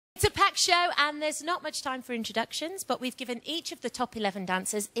It's a packed show and there's not much time for introductions, but we've given each of the top 11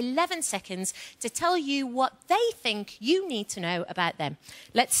 dancers 11 seconds to tell you what they think you need to know about them.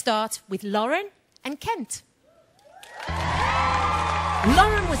 Let's start with Lauren and Kent.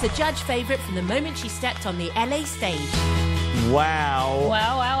 Lauren was a judge favourite from the moment she stepped on the LA stage. Wow.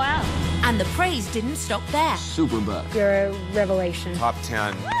 Wow, wow, wow. And the praise didn't stop there. Super buff. You're a revelation. Top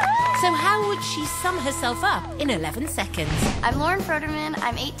 10. So how would she sum herself up in 11 seconds? I'm Lauren Froderman,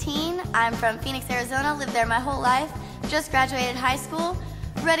 I'm 18, I'm from Phoenix, Arizona, lived there my whole life, just graduated high school,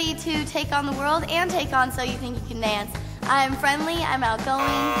 ready to take on the world and take on So You Think You Can Dance. I'm friendly, I'm outgoing,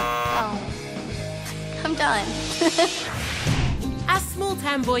 I'm done. Our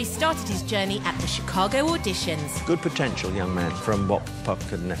small-town boy started his journey at the Chicago auditions. Good potential, young man, from what pup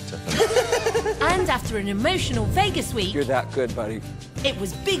could nectar. And after an emotional Vegas week, You're that good, buddy. it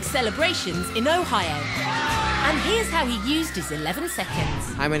was big celebrations in Ohio. And here's how he used his 11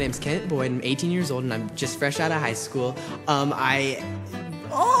 seconds. Hi, my name's Kent Boyd. I'm 18 years old and I'm just fresh out of high school. Oh,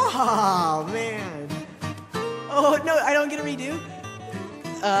 man. Oh, no, I don't get a redo?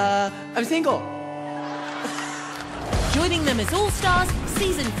 I'm single. Joining them as all-stars,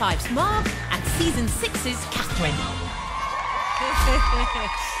 Season 5's Mark and Season 6's Kathryn.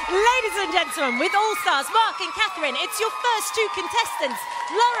 Ladies and gentlemen, with all-stars Mark and Kathryn, it's your first two contestants,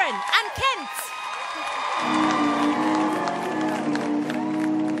 Lauren and Kent.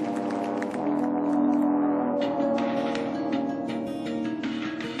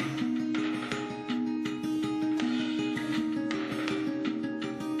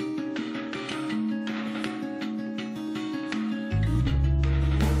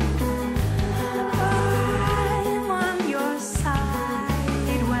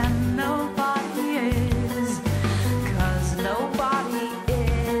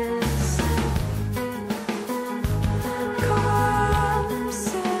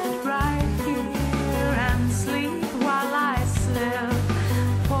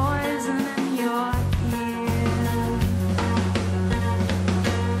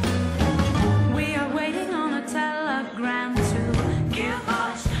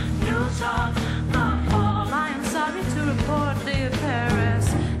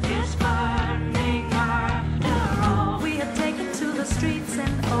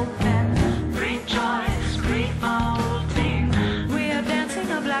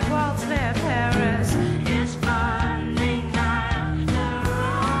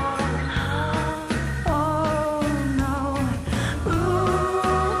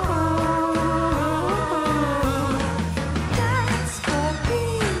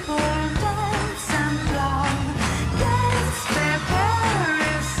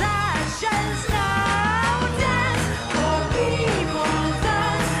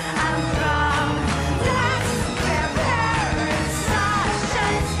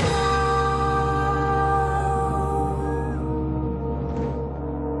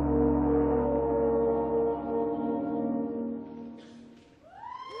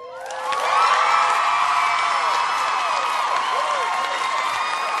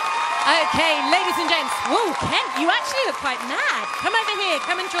 Okay, ladies and gents. Whoa, Kent, you actually look quite mad. Come over here,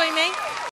 come and join me.